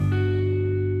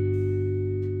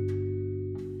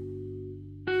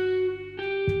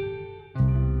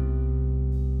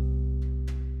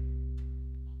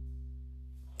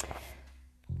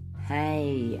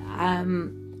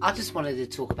I just wanted to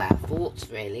talk about thoughts,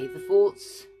 really. The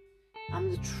thoughts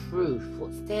and the truth.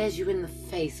 What stares you in the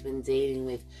face when dealing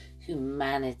with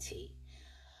humanity.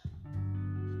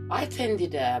 I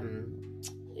attended,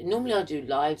 normally I do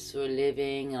lives for a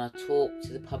living and I talk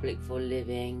to the public for a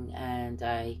living, and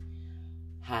I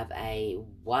have a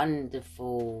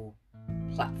wonderful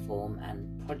platform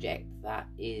and project that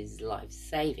is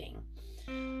life-saving.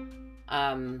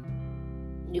 You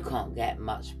can't get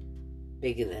much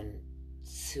bigger than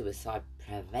suicide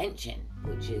prevention,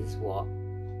 which is what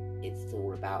it's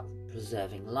all about,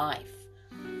 preserving life.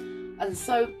 And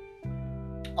so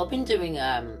I've been doing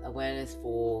awareness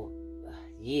for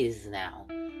years now,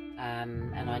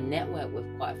 and I network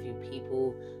with quite a few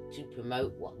people to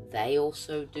promote what they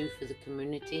also do for the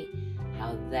community,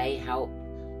 how they help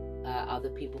other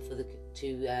people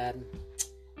to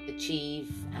achieve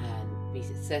and be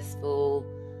successful,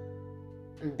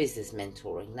 and business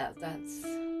mentoring.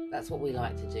 That's what we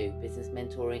like to do, business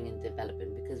mentoring and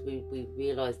development, because we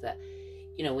realise that,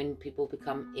 you know, when people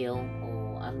become ill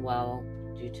or unwell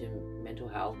due to mental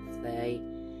health, they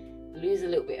lose a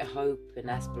little bit of hope and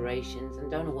aspirations and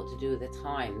don't know what to do with their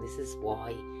time. This is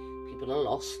why people are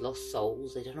lost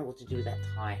souls. They don't know what to do with that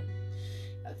time.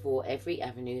 For every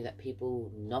avenue that people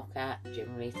knock at,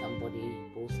 generally somebody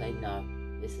will say, no,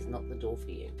 this is not the door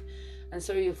for you. And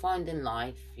so you'll find in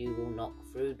life, you will knock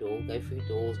through doors, go through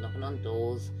doors, knocking on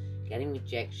doors, getting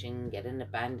rejection, getting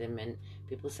abandonment,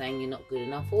 people saying you're not good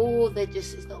enough, or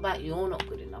it's not about you're not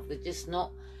good enough, they're just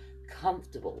not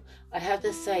comfortable. I have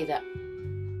to say that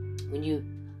when you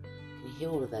hear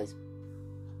all of those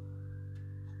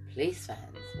police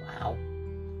fans, wow.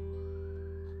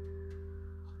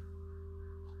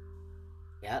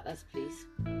 Yeah, that's police.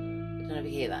 I don't ever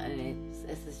hear that, and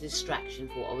it's a distraction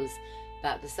for what I was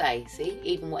about to say. See,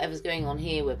 even whatever's going on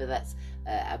here, whether that's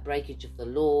a breakage of the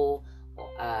law or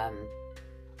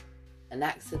an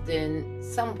accident,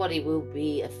 somebody will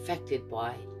be affected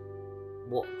by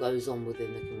what goes on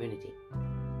within the community.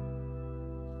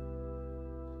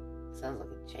 Sounds like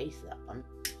a chase, that one.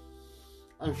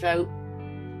 And so,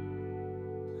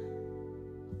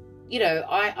 you know,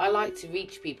 I like to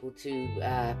reach people to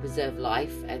preserve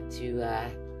life and to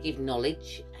give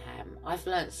knowledge. I've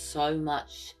learnt so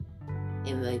much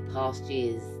in the past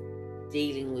years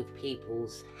dealing with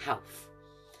people's health.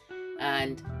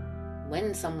 And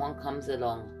when someone comes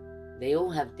along, they all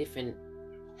have different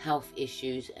health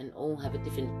issues and all have a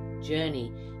different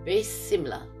journey, very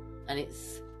similar, and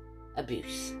it's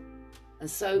abuse. And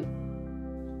so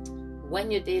when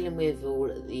you're dealing with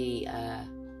all of the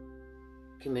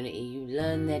community, you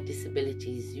learn their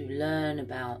disabilities, you learn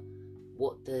about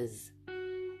what does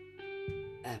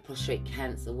prostate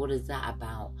cancer, what is that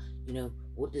about, you know,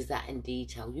 what does that in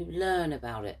detail, you learn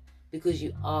about it because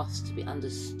you ask to be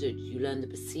understood, you learn the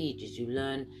procedures, you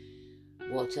learn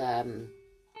what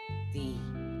the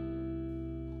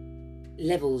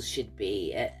levels should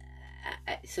be.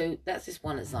 So that's just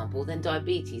one example. Then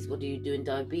diabetes, what do you do in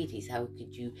diabetes? How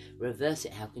could you reverse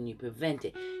it? How can you prevent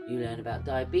it? You learn about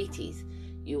diabetes.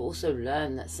 You also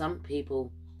learn that some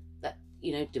people that,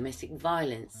 you know, domestic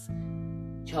violence,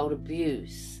 child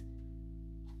abuse,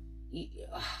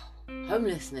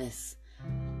 homelessness,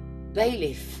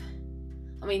 bailiff.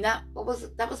 I mean, that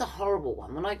was a horrible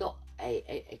one. When I got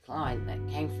a client that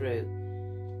came through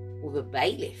with a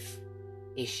bailiff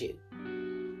issue,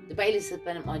 the bailiffs had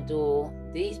been at my door.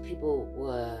 These people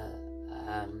were,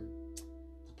 the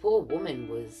poor woman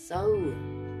was so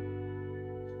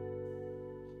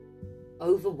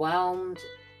overwhelmed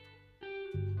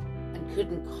and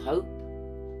couldn't cope,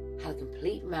 had a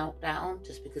complete meltdown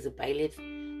just because a bailiff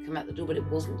came out the door. But it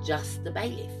wasn't just the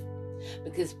bailiff,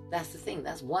 because that's the thing,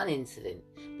 that's one incident.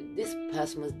 But this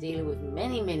person was dealing with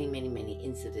many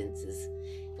incidences,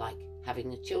 like having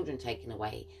the children taken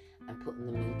away and putting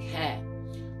them in care,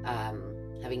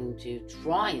 having to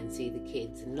try and see the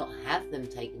kids and not have them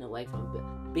taken away from them,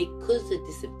 but because the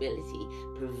disability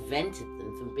prevented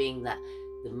them from being the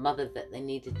mother that they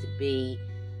needed to be,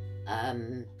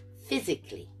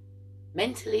 physically.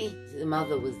 Mentally, the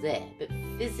mother was there, but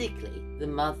physically, the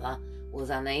mother was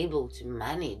unable to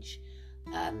manage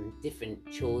different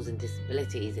chores and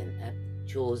disabilities and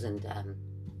chores and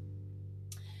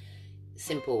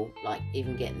simple, like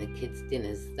even getting the kids'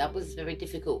 dinners. That was very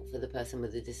difficult for the person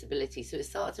with the disability, so it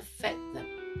started to affect them.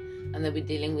 And they were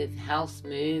dealing with house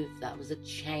move, that was a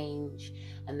change.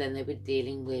 And then they were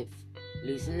dealing with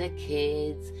losing their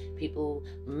kids, people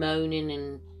moaning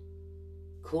and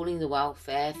calling the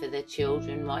welfare for their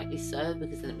children, rightly so,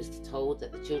 because then it was told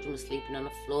that the children were sleeping on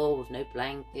the floor with no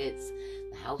blankets,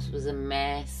 the house was a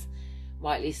mess.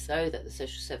 rightly so, that the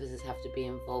social services have to be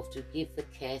involved to give the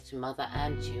care to mother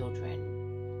and children.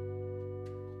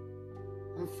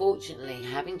 Unfortunately,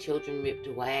 having children ripped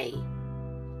away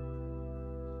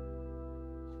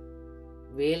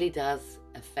really does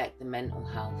affect the mental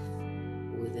health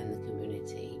within the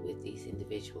community with these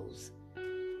individuals.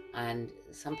 And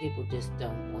some people just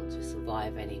don't want to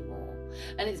survive anymore.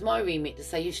 And it's my remit to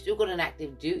say you've still got an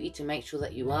active duty to make sure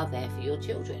that you are there for your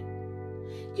children.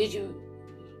 Because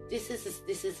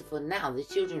this is for now. The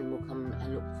children will come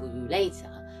and look for you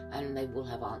later, and they will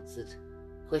have answered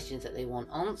questions that they want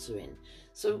answering.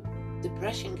 So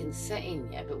depression can set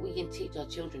in, yeah, but we can teach our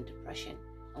children depression,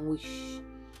 and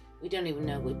we don't even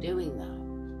know we're doing that.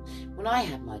 When I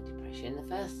had my depression, the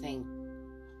first thing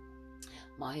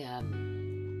my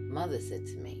mother said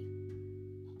to me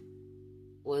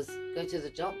was, go to the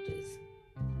doctors.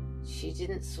 She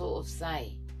didn't sort of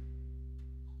say,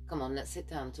 come on, let's sit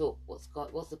down and talk. What's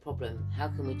the problem? How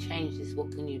can we change this?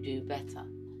 What can you do better?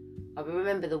 I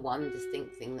remember the one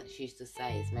distinct thing that she used to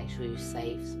say is, make sure you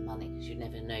save some money, because you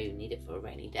never know, you need it for a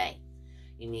rainy day.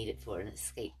 You need it for an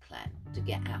escape plan to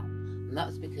get out. And that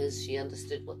was because she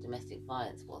understood what domestic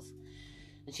violence was.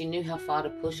 And she knew how far to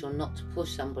push or not to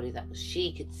push somebody that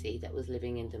she could see that was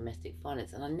living in domestic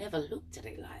violence. And I never looked at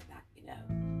it like that,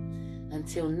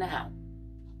 until now.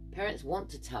 Parents want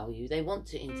to tell you, they want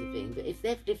to intervene, but if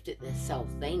they've lived it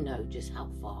themselves, they know just how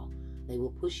far they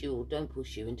will push you or don't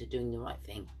push you into doing the right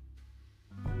thing.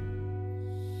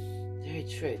 Very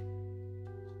true.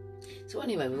 So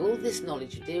anyway, with all this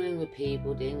knowledge of dealing with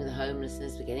people, dealing with the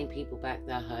homelessness, we're getting people back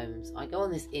their homes, I go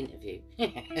on this interview.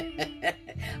 I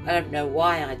don't know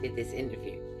why I did this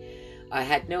interview. I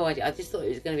had no idea. I just thought it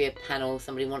was going to be a panel,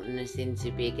 somebody wanting us in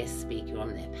to be a guest speaker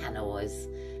on their panel as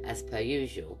per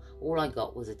usual. All I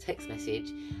got was a text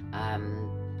message,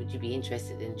 would you be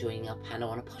interested in joining our panel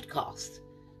on a podcast?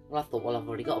 Well, I thought, I've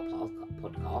already got a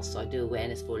podcast, so I do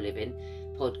awareness for a living,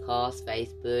 podcast,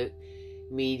 Facebook,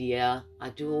 media. I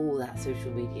do all that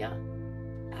social media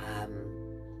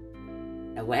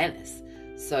awareness.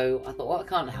 So I thought, I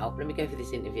can't help, let me go for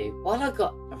this interview. While I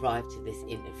arrived to this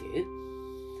interview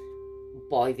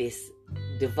by this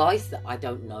device that I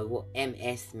don't know what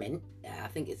MS meant, I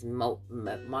think it's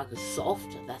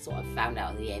Microsoft, that's what I found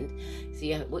out in the end. So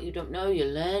what you don't know, you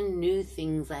learn new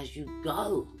things as you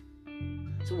go.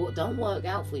 So what don't work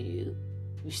out for you,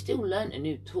 you still learn a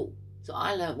new tool. So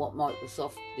I learned what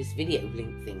Microsoft, this video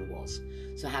link thing was.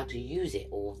 So how to use it,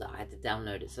 or that I had to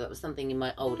download it. So that was something in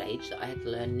my old age that I had to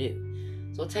learn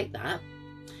new. So I'll take that.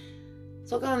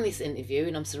 So I go on this interview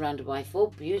and I'm surrounded by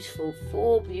four beautiful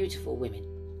women.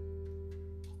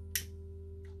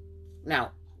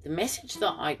 Now, the message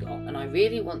that I got, and I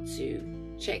really want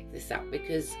to check this out,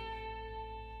 because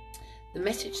the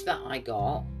message that I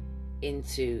got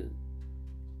into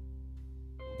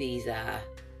these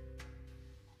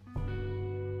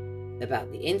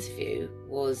about the interview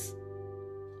was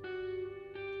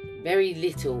very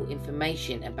little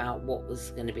information about what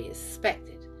was going to be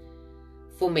expected.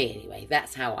 For me anyway,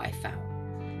 that's how I felt.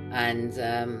 And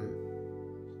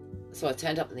so I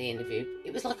turned up in the interview.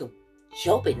 It was like a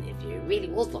job interview. It really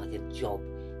was like a job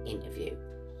interview.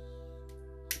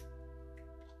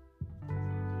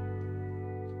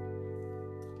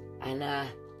 And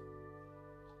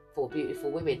four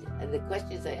beautiful women. And the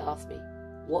questions they asked me,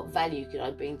 what value could I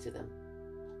bring to them?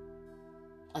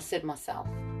 I said myself,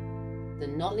 the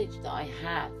knowledge that I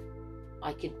have,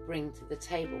 I could bring to the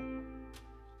table.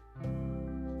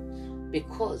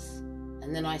 Because,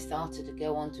 and then I started to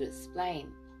go on to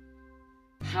explain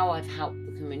how I've helped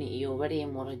the community already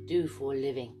and what I do for a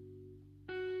living,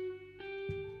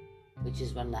 which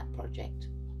is run that project,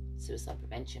 Suicide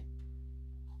Prevention.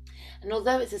 And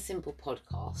although it's a simple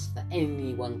podcast that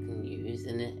anyone can use,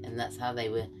 and that's how they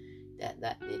were,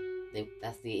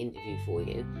 that's the interview for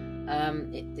you,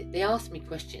 they asked me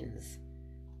questions.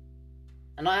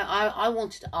 And I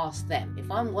wanted to ask them, if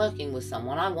I'm working with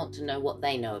someone, I want to know what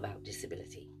they know about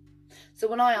disability. So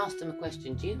when I asked them a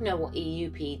question, do you know what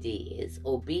EUPD is,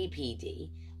 or BPD?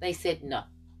 They said no.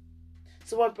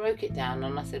 So I broke it down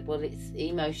and I said, well, it's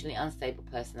emotionally unstable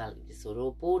personality disorder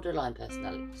or borderline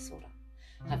personality disorder.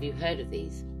 Have you heard of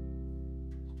these?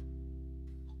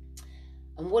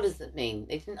 And what does that mean?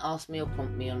 They didn't ask me or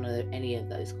prompt me on any of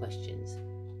those questions.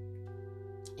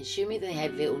 It showed me they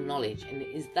had little knowledge, and it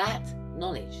is that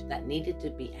knowledge that needed to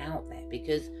be out there,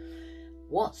 because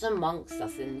what's amongst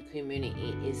us in the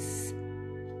community is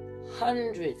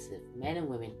hundreds of men and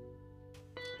women,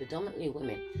 predominantly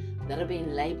women, that are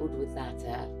being labelled with that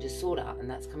disorder, and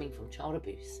that's coming from child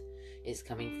abuse. It's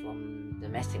coming from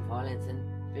domestic violence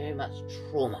and very much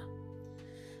trauma.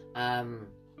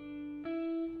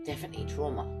 definitely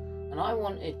trauma. And I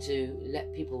wanted to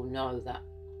let people know that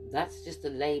that's just a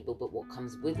label, but what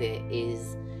comes with it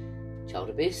is child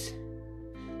abuse,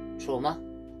 trauma,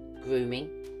 grooming,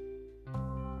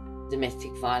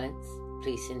 domestic violence,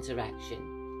 police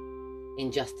interaction,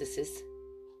 injustices.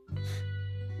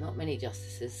 Not many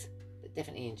justices, but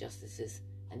definitely injustices,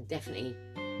 and definitely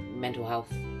mental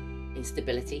health,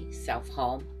 instability,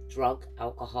 self-harm, drug,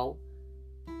 alcohol.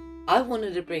 I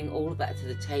wanted to bring all of that to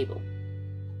the table.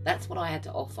 That's what I had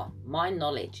to offer. My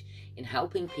knowledge in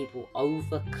helping people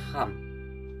overcome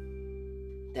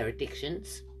their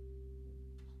addictions,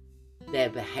 their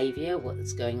behavior,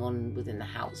 what's going on within the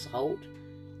household,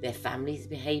 their family's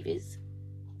behaviors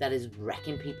that is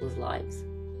wrecking people's lives,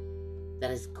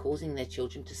 that is causing their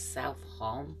children to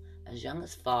self-harm as young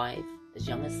as 5, as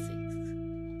young as 6.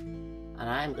 And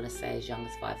I am going to say as young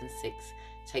as 5 and 6,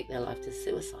 take their life to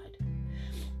suicide.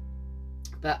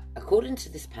 But according to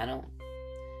this panel,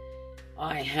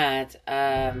 I had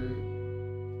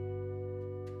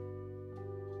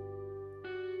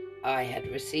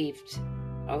received,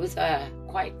 I was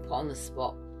quite put on the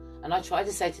spot, and I tried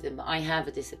to say to them that I have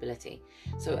a disability.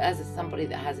 So as somebody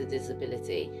that has a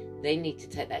disability, they need to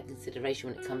take that into consideration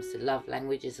when it comes to love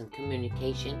languages and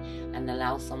communication, and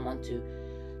allow someone to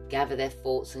gather their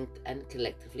thoughts and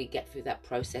collectively get through that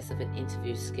process of an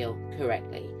interview skill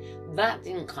correctly. That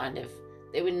didn't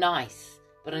they were nice,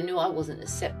 but I knew I wasn't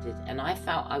accepted, and I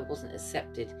felt I wasn't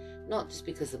accepted, not just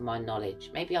because of my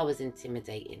knowledge. Maybe I was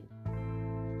intimidating,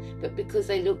 but because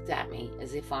they looked at me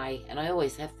as if and I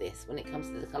always have this, when it comes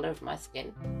to the colour of my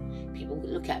skin, people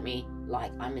look at me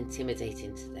like I'm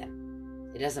intimidating to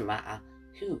them. It doesn't matter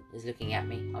who is looking at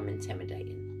me, I'm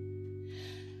intimidating.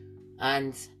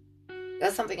 And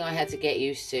that's something I had to get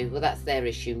used to. Well, that's their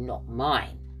issue, not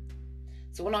mine.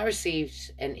 So when I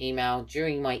received an email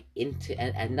during my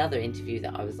another interview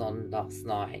that I was on last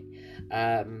night,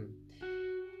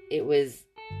 it was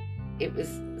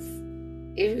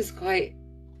quite,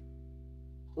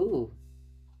 ooh,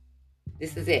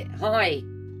 this is it. Hi,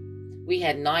 we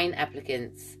had 9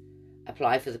 applicants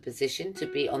apply for the position to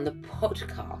be on the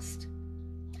podcast.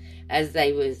 As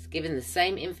they was given the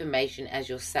same information as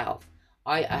yourself,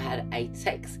 I had a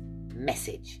text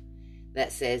message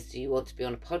that says, do you want to be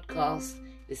on a podcast?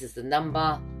 This is the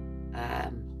number.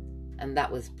 And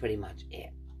that was pretty much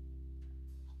it.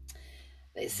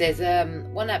 It says,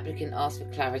 one applicant asked for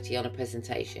clarity on a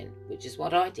presentation, which is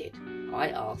what I did. I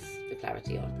asked for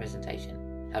clarity on a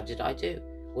presentation. How did I do?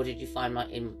 What did you find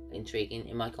intriguing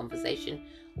in my conversation?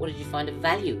 What did you find of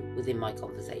value within my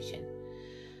conversation?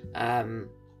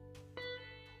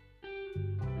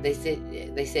 They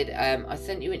said, I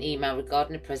sent you an email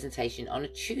regarding a presentation on a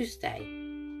Tuesday,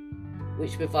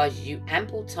 which provides you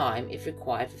ample time if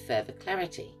required for further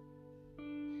clarity.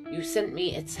 You sent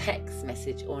me a text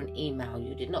message or an email.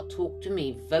 You did not talk to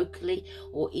me vocally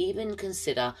or even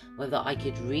consider whether I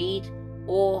could read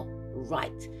or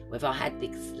write, whether I had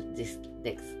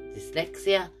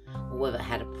dyslexia, or whether I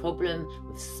had a problem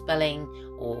with spelling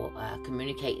or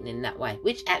communicating in that way,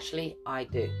 which actually I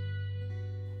do.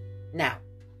 Now,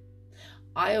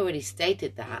 I already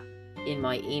stated that in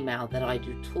my email that I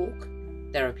do talk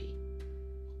therapy,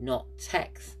 not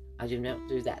text. I do not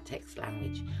do that text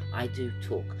language. I do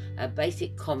talk. A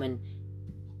basic common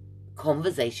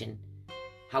conversation,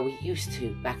 how we used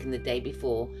to back in the day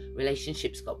before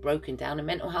relationships got broken down and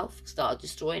mental health started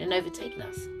destroying and overtaking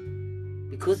us.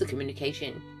 Because of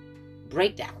communication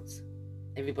breakdowns,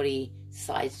 everybody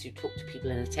decides to talk to people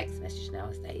in a text message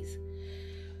nowadays.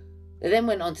 They then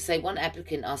went on to say, one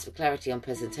applicant asked for clarity on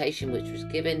presentation, which was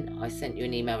given. I sent you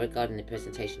an email regarding the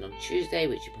presentation on Tuesday,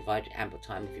 which you provided ample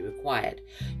time if you required.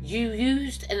 You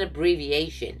used an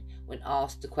abbreviation when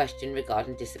asked a question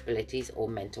regarding disabilities or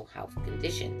mental health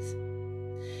conditions.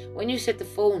 When you said the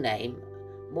full name,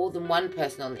 more than one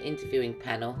person on the interviewing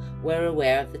panel were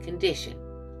aware of the condition.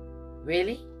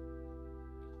 Really?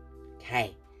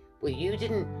 Okay. Well, you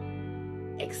didn't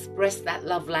express that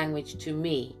love language to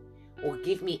me or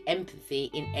give me empathy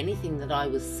in anything that I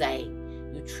was saying.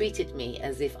 You treated me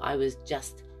as if I was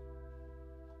just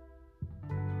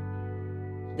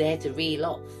there to reel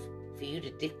off, for you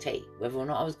to dictate whether or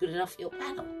not I was good enough for your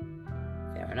panel.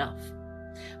 Fair enough.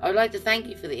 I would like to thank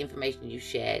you for the information you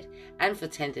shared and for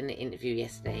attending the interview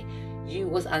yesterday. You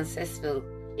was unsuccessful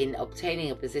in obtaining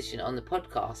a position on the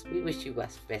podcast. We wish you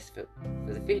best for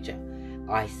the future.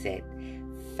 I said,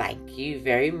 thank you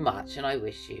very much, and I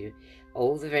wish you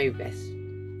all the very best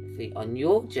on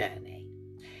your journey.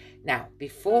 Now,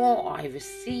 before I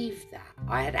received that,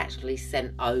 I had actually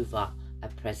sent over a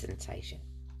presentation.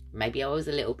 Maybe I was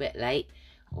a little bit late.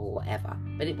 or whatever.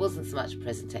 But it wasn't so much a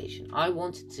presentation. I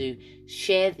wanted to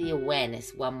share the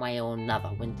awareness one way or another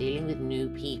when dealing with new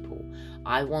people.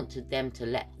 I wanted them to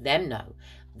let them know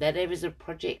that there is a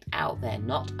project out there,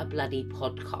 not a bloody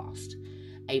podcast,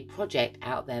 a project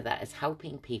out there that is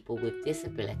helping people with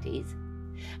disabilities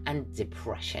and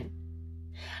depression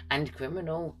and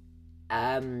criminal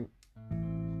around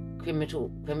criminal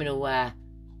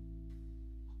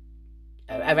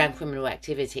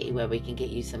activity, where we can get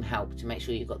you some help to make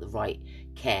sure you've got the right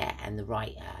care and the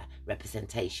right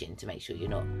representation, to make sure you're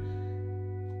not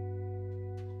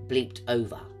bleeped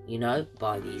over,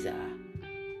 by these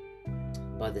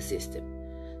by the system.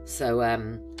 So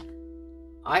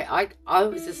I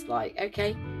was just like,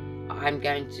 okay, I'm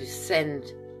going to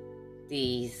send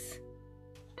these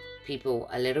people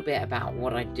a little bit about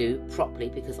what I do properly,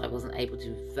 because I wasn't able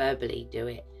to verbally do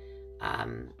it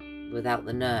without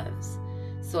the nerves.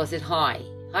 So I said, hi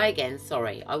again,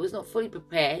 sorry, I was not fully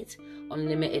prepared on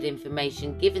limited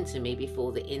information given to me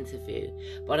before the interview,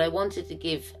 but I wanted to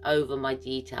give over my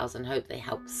details and hope they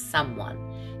help someone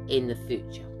in the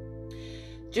future.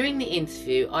 During the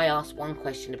interview, I asked one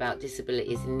question about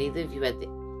disabilities, and neither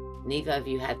of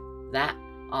you had that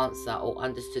answer or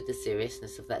understood the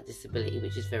seriousness of that disability,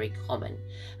 which is very common.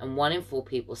 And 1 in 4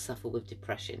 people suffer with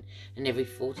depression, and every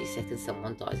 40 seconds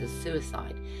someone dies of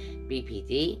suicide.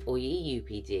 BPD or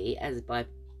EUPD,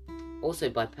 also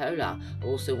bipolar, are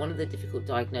also one of the difficult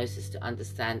diagnoses to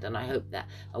understand, and I hope that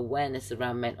awareness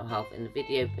around mental health in the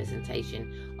video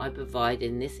presentation I provide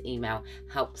in this email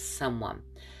helps someone.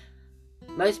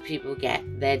 Most people get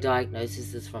their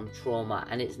diagnoses from trauma,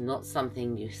 and it's not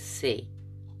something you see.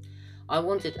 I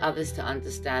wanted others to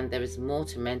understand there is more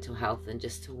to mental health than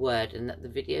just a word, and that the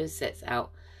video sets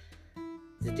out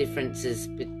the differences,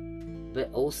 but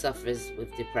all sufferers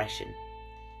with depression,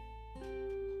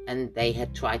 and they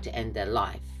had tried to end their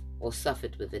life or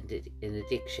suffered with an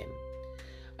addiction.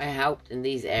 I helped in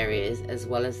these areas, as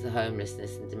well as the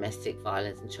homelessness and domestic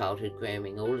violence and childhood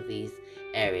grooming, all of these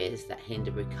areas that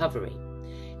hinder recovery.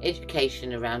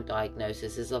 Education around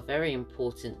diagnoses are very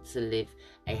important to live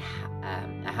a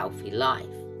healthy life.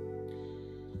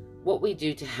 What we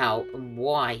do to help and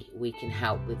why we can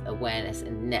help with awareness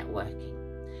and networking.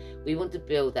 We want to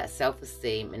build that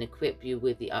self-esteem and equip you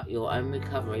with your own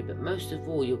recovery, but most of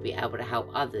all, you'll be able to help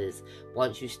others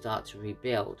once you start to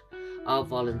rebuild. Our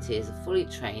volunteers are fully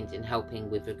trained in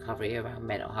helping with recovery around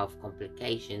mental health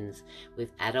complications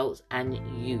with adults and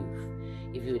youth.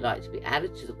 If you would like to be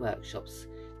added to the workshops,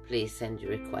 please send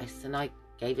your requests, and I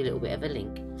gave a little bit of a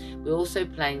link. We're also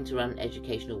planning to run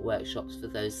educational workshops for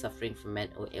those suffering from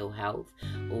mental ill health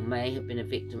or may have been a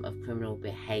victim of criminal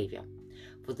behaviour,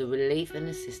 for the relief and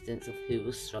assistance of who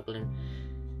is struggling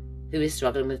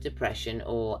with depression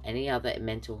or any other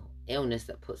mental illness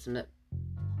that puts them at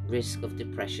risk of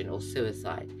depression or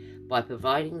suicide, by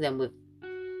providing them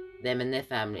and their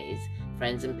families,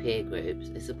 friends and peer groups,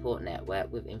 a support network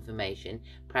with information,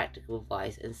 practical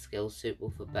advice and skills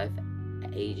suitable for both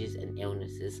ages and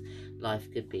illnesses.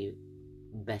 Life could be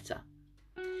better.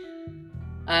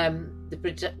 The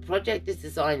project is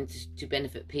designed to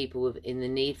benefit people in the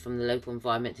need from the local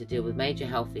environment to deal with major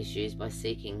health issues by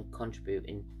seeking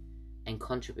contributing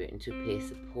to peer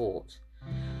support.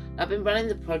 I've been running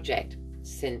the project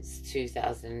since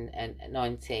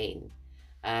 2019,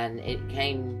 and it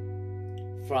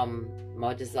came from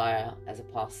my desire as a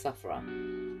past sufferer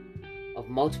of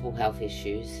multiple health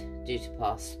issues due to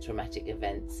past traumatic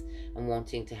events and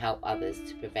wanting to help others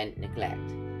to prevent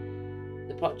neglect.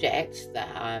 The project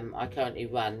that I currently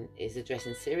run is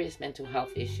addressing serious mental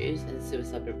health issues and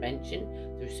suicide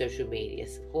prevention through social media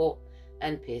support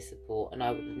and peer support, and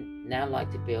I would now like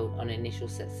to build on initial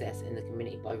success in the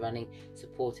community by running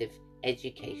supportive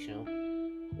educational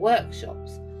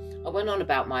workshops. I went on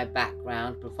about my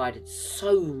background, provided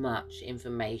so much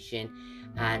information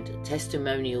and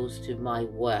testimonials to my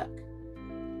work,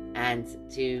 and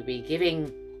to be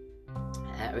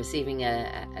receiving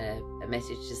a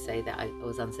message to say that I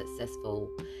was unsuccessful.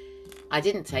 I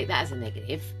didn't take that as a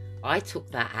negative. I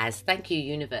took that as, thank you,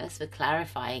 universe, for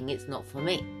clarifying it's not for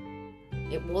me.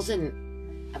 It wasn't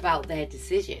about their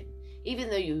decision. Even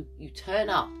though you turn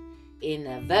up in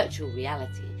a virtual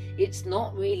reality, it's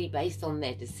not really based on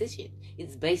their decision.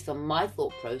 It's based on my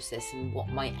thought process and what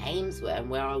my aims were and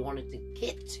where I wanted to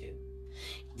get to.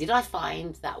 Did I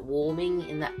find that warming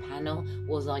in that panel?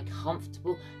 Was I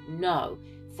comfortable? No.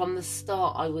 From the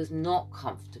start, I was not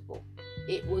comfortable.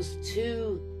 It was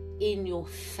too in your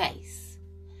face.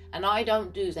 And I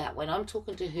don't do that. When I'm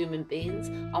talking to human beings,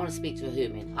 I want to speak to a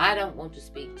human. I don't want to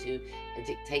speak to a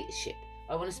dictatorship.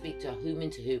 I want to speak to a human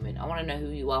to human. I want to know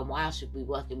who you are and why I should be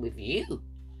working with you.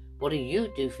 What do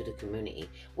you do for the community?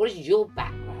 What is your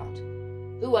background?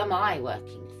 Who am I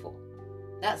working for?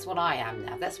 That's what I am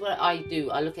now. That's what I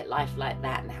do. I look at life like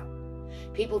that now.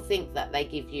 People think that they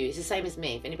give you, it's the same as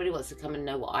me. If anybody wants to come and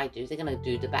know what I do, they're going to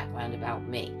do the background about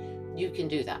me. You can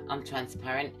do that. I'm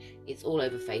transparent. It's all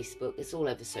over Facebook. It's all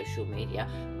over social media.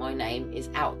 My name is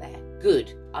out there.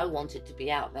 Good. I want it to be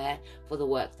out there for the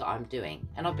work that I'm doing.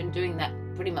 And I've been doing that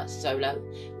pretty much solo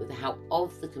with the help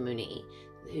of the community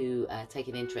who take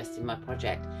an interest in my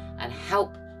project and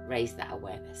help raise that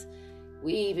awareness.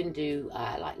 We even do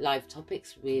like live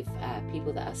topics with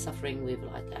people that are suffering with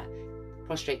like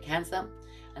prostate cancer,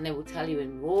 and they will tell you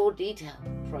in raw detail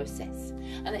the process.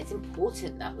 And it's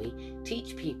important that we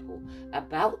teach people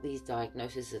about these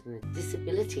diagnoses and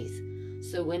disabilities,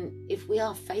 so if we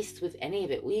are faced with any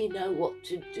of it, we know what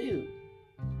to do.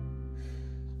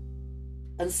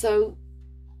 And so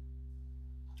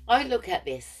I look at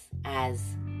this as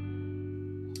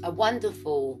a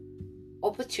wonderful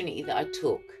opportunity that I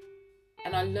took,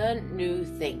 and I learned new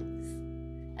things,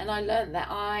 and I learned that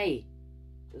I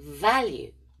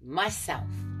value myself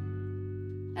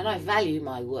and I value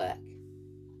my work,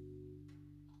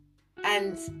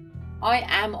 and I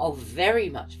am of very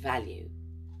much value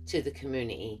to the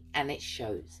community, and it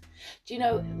shows. Do you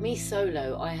know, me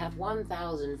solo, I have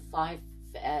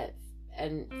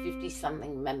 1,550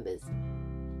 something members.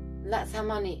 And that's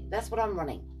what I'm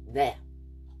running there.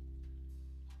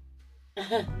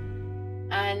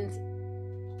 And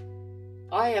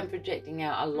I am projecting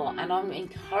out a lot, and I'm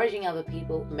encouraging other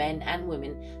people, men and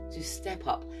women, to step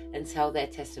up and tell their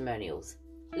testimonials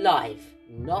live,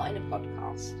 not in a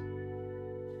podcast.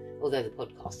 Although the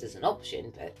podcast is an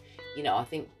option, but I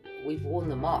think we've worn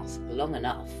the mask long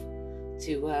enough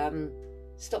to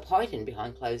stop hiding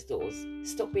behind closed doors,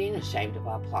 stop being ashamed of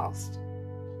our past.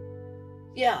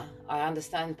 Yeah, I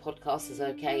understand podcasts is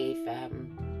okay if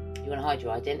you want to hide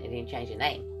your identity and change your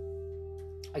name.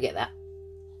 I get that.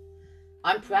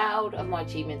 I'm proud of my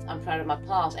achievements. I'm proud of my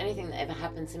past. Anything that ever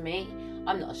happened to me,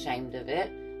 I'm not ashamed of it.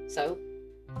 So,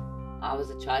 I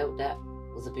was a child that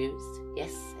was abused.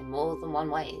 Yes, in more than one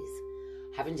ways.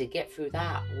 Having to get through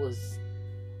that was...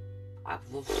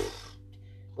 well,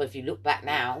 if you look back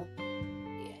now,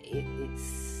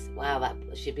 it's... wow, that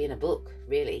should be in a book,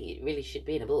 really. It really should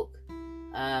be in a book.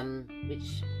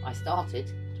 Which I started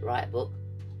to write a book.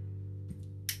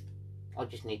 I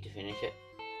just need to finish it.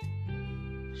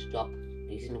 Stop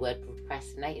using the word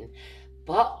procrastinating.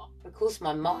 But of course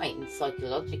my mind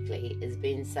psychologically has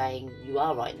been saying, you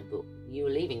are writing a book, you are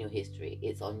leaving your history.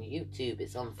 It's on YouTube,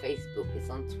 it's on Facebook, it's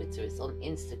on Twitter, it's on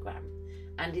Instagram,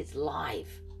 and it's live.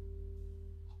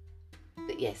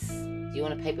 But yes, do you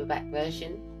want a paperback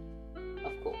version?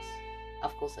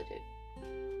 Of course I do.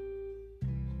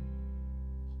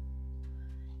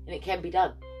 And it can be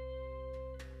done.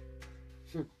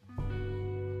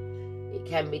 It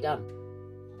can be done.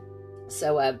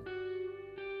 So,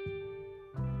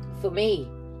 for me,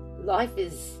 life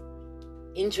is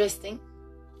interesting.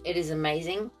 It is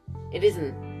amazing. It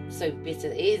isn't so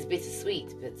bitter. It is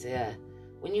bittersweet, but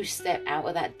when you step out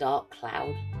of that dark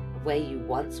cloud of where you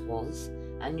once was,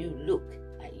 and you look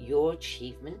at your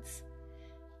achievements,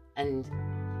 and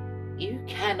you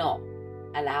cannot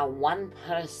allow one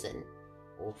person,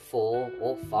 or 4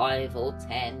 or 5 or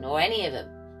 10 or any of them,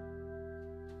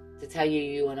 to tell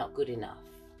you are not good enough.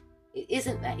 It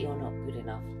isn't that you're not good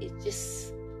enough. It's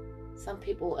just some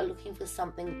people are looking for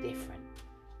something different.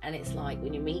 And it's like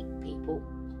when you meet people,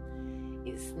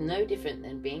 it's no different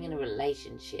than being in a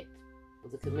relationship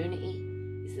with the community.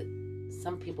 Is that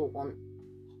some people want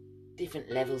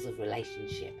different levels of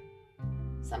relationship.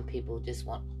 Some people just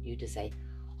want you to say,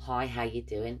 hi, how you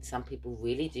doing? Some people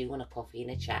really do want a coffee and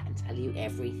a chat and tell you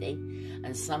everything.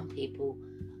 And some people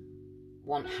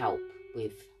want help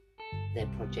with their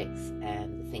projects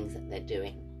and the things that they're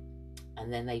doing. And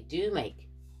then they do make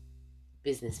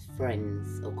business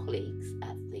friends or colleagues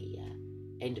at the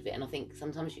end of it. And I think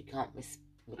sometimes you can't mix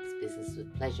business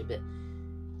with pleasure, but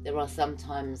there are some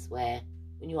times where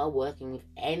when you are working with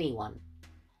anyone,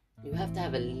 you have to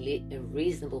have a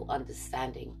reasonable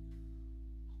understanding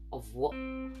of what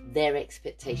their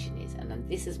expectation is. And then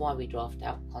this is why we draft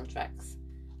out contracts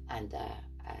and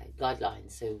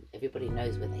guidelines, so everybody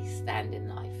knows where they stand in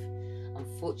life.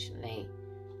 Unfortunately,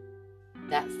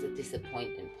 that's the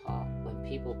disappointing part, when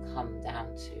people come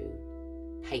down to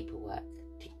paperwork,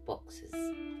 tick boxes.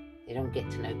 They don't get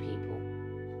to know people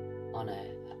on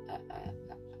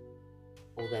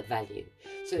or their value.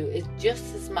 So it's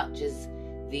just as much as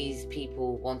these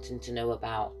people wanting to know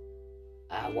about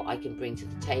what I can bring to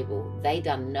the table, they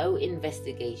done no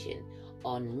investigation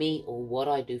on me or what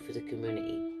I do for the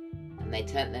community, and they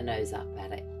turned their nose up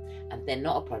at it. And they're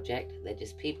not a project, they're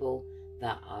just people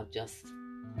that are just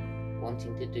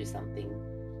wanting to do something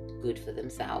good for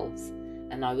themselves.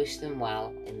 And I wish them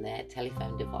well in their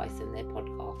telephone device and their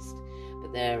podcast.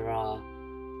 But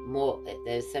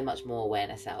there's so much more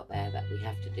awareness out there that we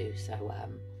have to do. So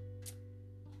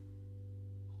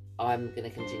I'm going to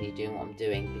continue doing what I'm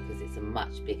doing because it's a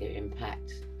much bigger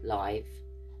impact live,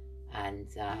 and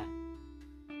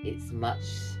it's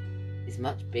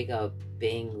much bigger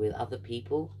being with other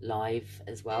people live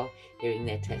as well, hearing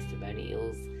their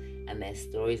testimonials and their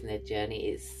stories and their journey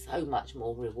is so much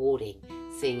more rewarding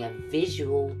seeing a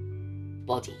visual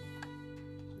body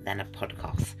than a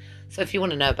podcast. So if you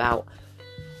want to know about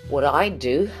what I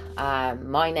do,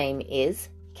 my name is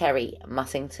Kerry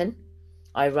Mussington.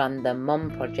 I run the Mom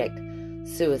Project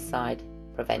Suicide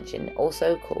Prevention,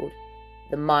 also called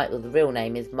the real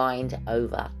name is Mind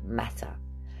Over Matter.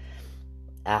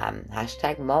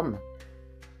 Hashtag Mom,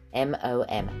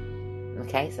 MOM.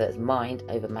 Okay, so it's Mind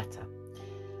Over Matter.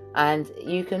 And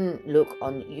you can look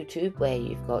on YouTube where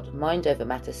you've got Mind Over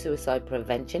Matter Suicide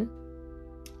Prevention.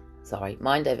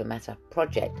 Mind Over Matter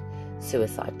Project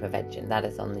Suicide Prevention. That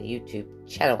is on the YouTube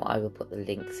channel. I will put the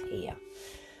links here.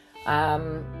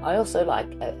 I also like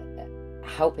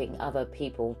helping other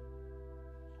people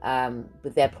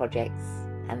with their projects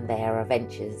and their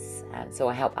ventures. And so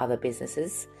I help other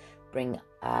businesses bring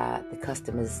the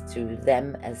customers to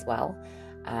them as well.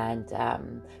 And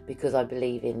because I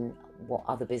believe in what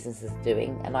other businesses are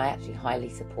doing, and I actually highly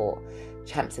support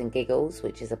Champs and Giggles,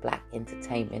 which is a black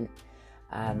entertainment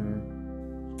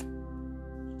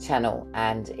channel,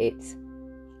 and it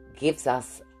gives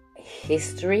us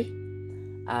history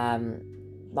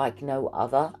like no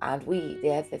other. And they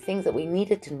have the things that we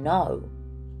needed to know,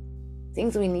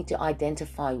 things we need to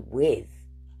identify with.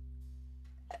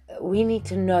 We need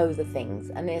to know the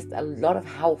things, and there's a lot of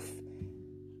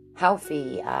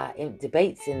healthy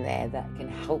debates in there that can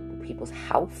help people's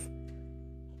health.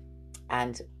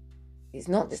 And it's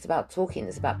not just about talking,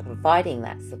 it's about providing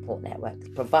that support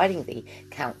network, providing the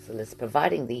counsellors,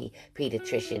 providing the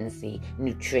paediatricians, the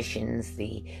nutritionists,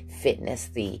 the fitness,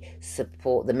 the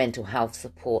support, the mental health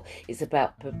support. It's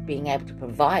about being able to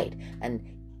provide and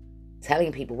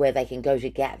telling people where they can go to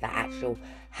get the actual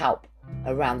help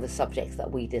around the subjects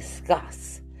that we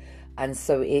discuss. And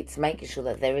so it's making sure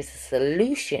that there is a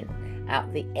solution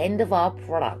at the end of our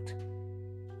product.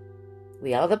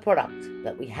 We are the product,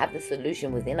 but we have the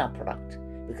solution within our product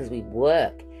because we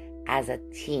work as a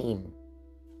team.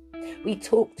 We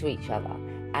talk to each other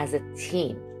as a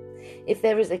team. If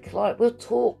there is a client, we'll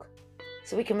talk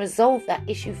so we can resolve that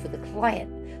issue for the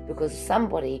client. Because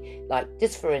somebody, like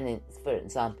just for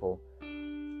example,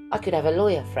 I could have a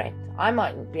lawyer friend. I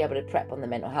might be able to prep on the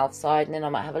mental health side, and then I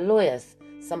might have a lawyer,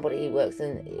 somebody who works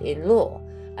in law,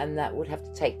 and that would have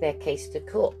to take their case to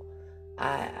court,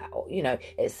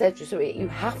 etc. So you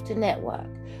have to network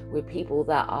with people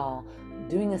that are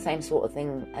doing the same sort of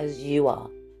thing as you are,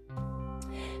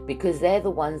 because they're the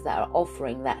ones that are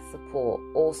offering that support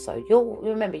also.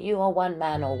 Remember, you are one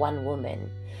man or one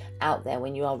woman out there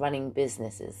when you are running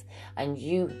businesses, and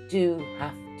you do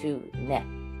have to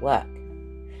network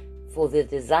for the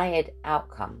desired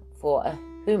outcome for a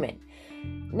human.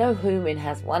 No human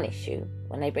has one issue.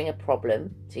 When they bring a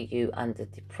problem to you under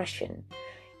depression,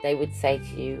 they would say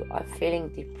to you, I'm feeling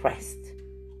depressed.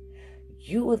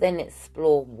 You will then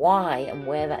explore why and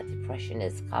where that depression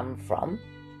has come from.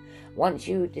 Once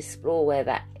you explore where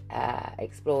that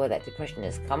depression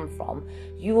has come from,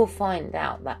 you will find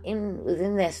out that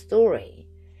within their story,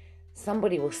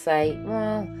 somebody will say,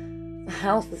 well, the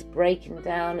house is breaking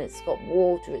down, it's got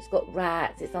water, it's got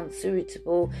rats, it's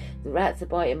unsuitable, the rats are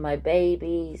biting my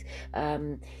babies,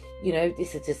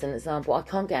 this is just an example. I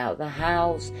can't get out of the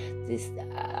house,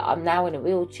 I'm now in a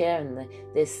wheelchair and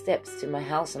there's steps to my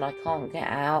house and I can't get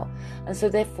out. And so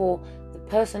therefore, the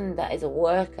person that is a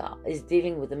worker is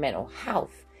dealing with the mental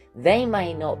health. They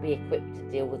may not be equipped to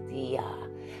deal with the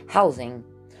housing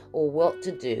or what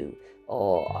to do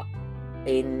or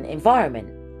in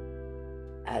environment.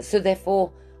 So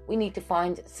therefore, we need to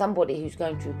find somebody who's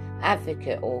going to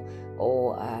advocate or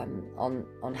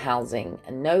on housing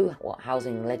and know what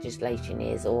housing legislation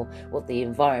is or what the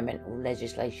environmental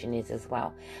legislation is as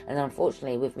well. And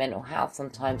unfortunately, with mental health,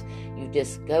 sometimes you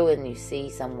just go and you see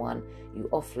someone, you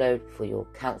offload for your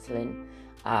counselling,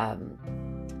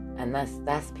 and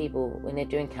that's people when they're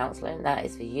doing counselling. That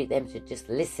is for them to just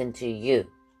listen to you.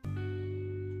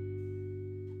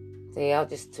 They are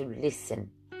just to listen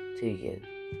to you.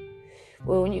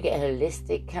 Well, when you get a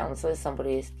holistic counsellor,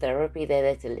 somebody is therapy, they're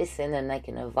there to listen and they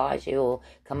can advise you or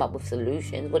come up with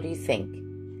solutions. What do you think?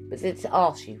 But to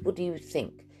ask you, what do you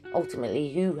think? Ultimately,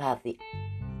 you have the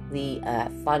the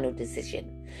final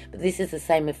decision. But this is the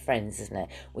same with friends, isn't it?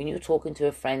 When you're talking to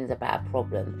a friend about a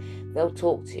problem, they'll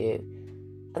talk to you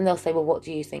and they'll say, well, what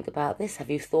do you think about this? Have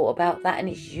you thought about that? And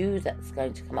it's you that's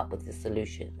going to come up with the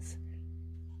solutions.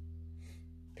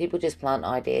 People just plant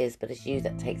ideas, but it's you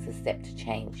that takes the step to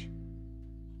change.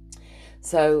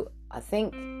 So I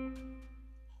think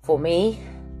for me,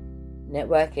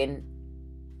 networking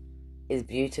is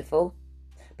beautiful,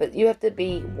 but you have to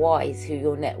be wise who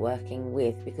you're networking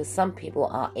with, because some people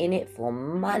are in it for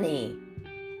money.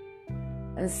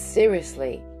 And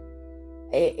seriously,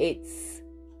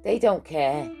 they don't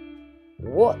care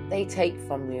what they take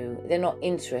from you. They're not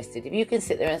interested. If you can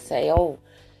sit there and say,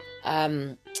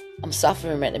 I'm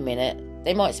suffering at the minute,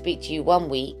 they might speak to you 1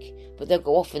 week, but they'll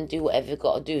go off and do whatever they've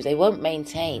got to do. They won't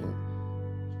maintain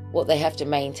what they have to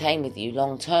maintain with you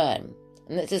long term.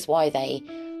 And this is why they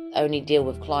only deal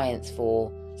with clients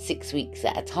for 6 weeks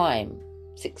at a time.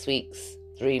 6 weeks,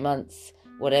 3 months,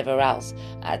 whatever else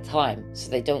at a time. So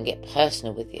they don't get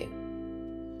personal with you.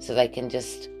 So they can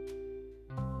just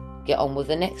get on with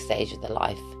the next stage of their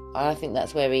life. And I think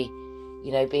that's where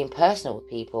being personal with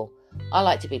people. I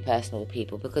like to be personal with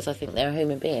people because I think they're a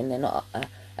human being. They're not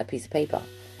a piece of paper,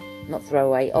 not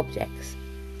throwaway objects.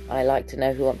 I like to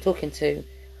know who I'm talking to.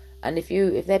 And if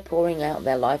they're pouring out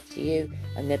their life to you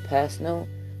and they're personal,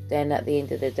 then at the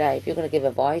end of the day, if you're going to give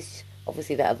advice,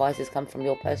 obviously that advice has come from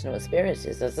your personal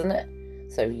experiences, doesn't it?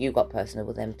 So you got personal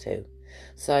with them too.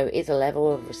 So it's a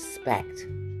level of respect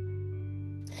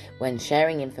when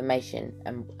sharing information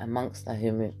amongst the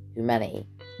humanity.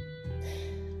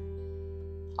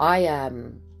 I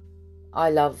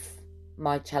love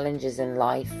my challenges in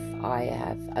life. I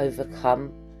have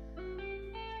overcome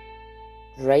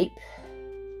rape,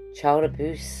 child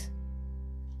abuse,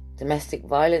 domestic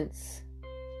violence,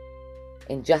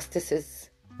 injustices,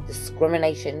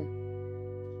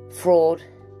 discrimination, fraud,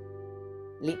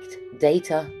 leaked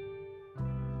data.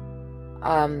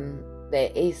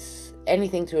 There is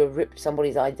anything to rip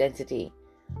somebody's identity.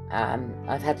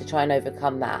 I've had to try and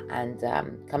overcome that and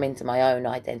come into my own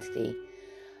identity.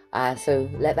 So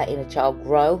let that inner child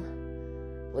grow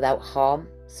without harm.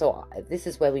 So this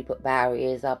is where we put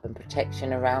barriers up and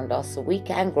protection around us so we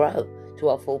can grow to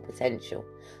our full potential.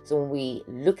 So when we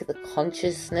look at the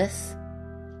consciousness,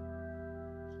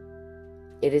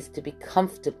 it is to be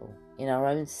comfortable in our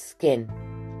own skin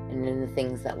and in the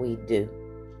things that we do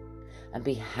and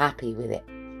be happy with it.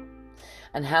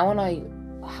 And when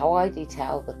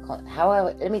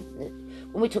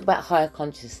we talk about higher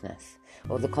consciousness,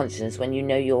 or the consciousness when you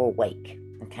know you're awake,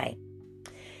 okay?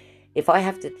 If I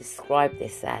have to describe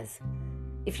this as,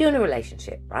 if you're in a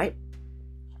relationship, right,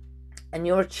 and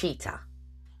you're a cheater,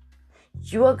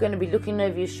 you are going to be looking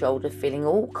over your shoulder, feeling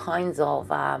all kinds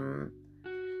of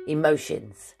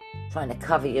emotions, trying to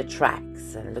cover your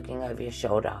tracks and looking over your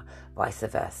shoulder, vice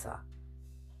versa.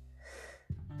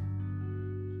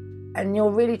 And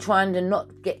you're really trying to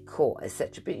not get caught,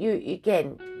 etc. But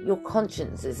your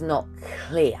conscience is not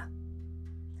clear.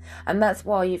 And that's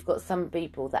why you've got some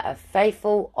people that are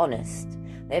faithful, honest.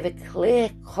 They have a clear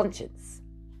conscience.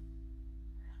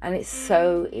 And it's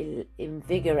so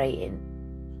invigorating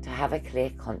to have a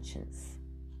clear conscience.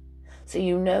 So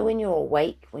you know when you're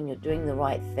awake, when you're doing the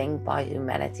right thing by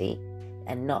humanity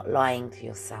and not lying to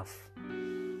yourself.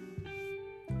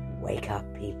 Wake up,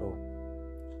 people.